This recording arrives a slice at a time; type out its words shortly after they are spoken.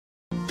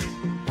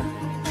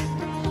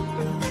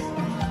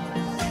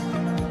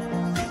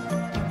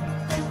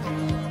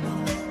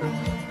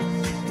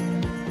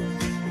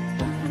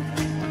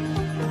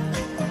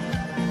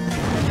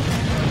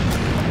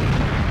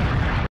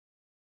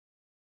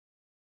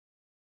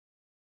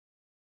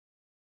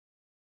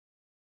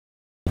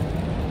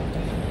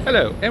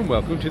Hello and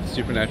welcome to the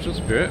Supernatural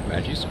Spirit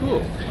Magic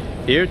School.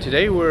 Here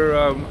today we're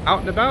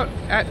out and about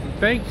at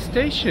Bank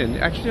Station,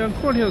 actually on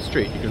Cornhill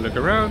Street. You can look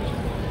around.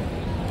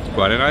 It's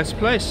quite a nice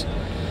place.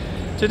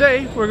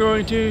 Today we're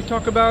going to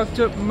talk about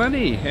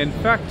money. In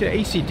fact,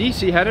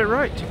 AC/DC had it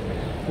right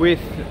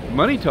with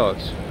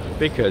Moneytalks,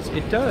 because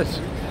it does.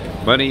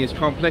 Money is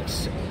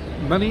complex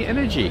money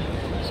energy.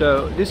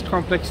 So this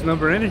complex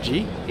number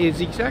energy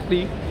is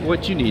exactly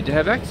what you need to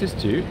have access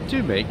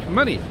to make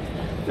money.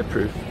 The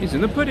proof is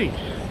in the pudding.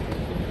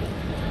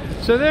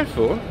 So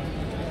therefore,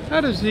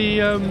 how does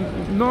the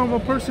normal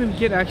person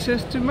get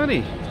access to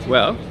money?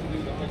 Well,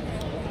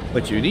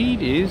 what you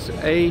need is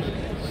a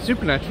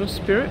supernatural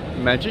spirit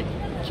magic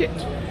kit,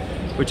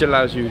 which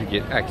allows you to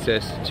get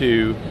access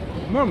to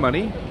more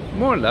money,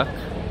 more luck,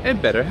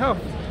 and better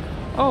health,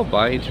 all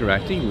by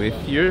interacting with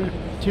your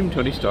Team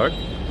Tony Stark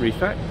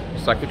Refat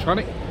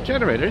psychotronic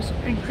generators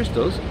and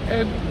crystals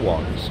and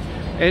wands,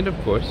 and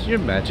of course your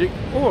magic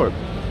orb.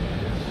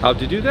 How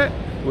to do that?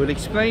 We'll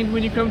explain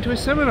when you come to a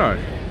seminar.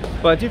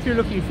 But if you're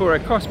looking for a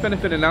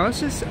cost-benefit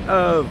analysis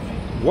of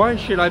why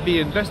should I be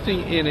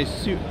investing in a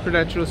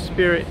supernatural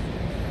spirit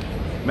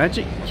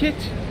magic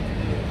kit,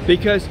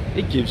 because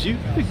it gives you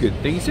the good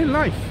things in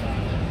life.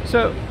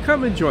 So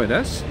come and join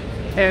us,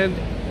 and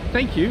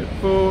thank you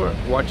for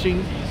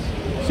watching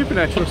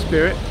Supernatural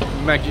Spirit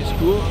Magic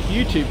School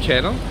YouTube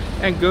channel,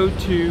 and go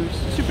to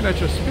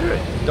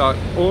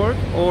supernaturalspirit.org,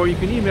 or you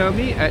can email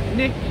me at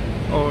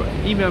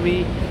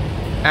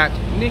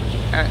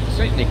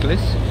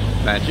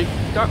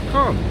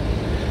nick@stnicholasmagic.com.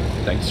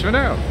 Thanks for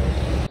now.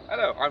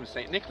 Hello, I'm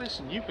St. Nicholas,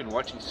 and you've been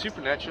watching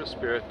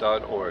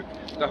supernaturalspirit.org,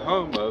 the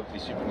home of the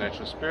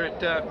Supernatural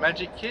Spirit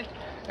Magic Kit,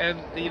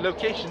 and the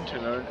location to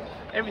learn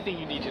everything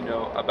you need to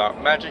know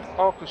about magic,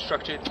 all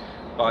constructed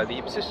by the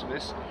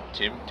obsessionist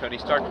Tim Tony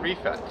Stark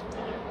Refat.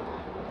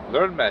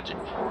 Learn magic,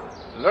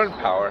 learn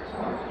power,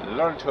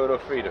 learn total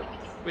freedom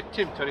with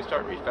Tim Tony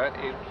Stark Refat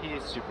and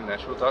his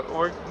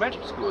supernatural.org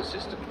magic school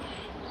system.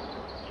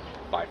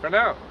 Bye for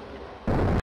now.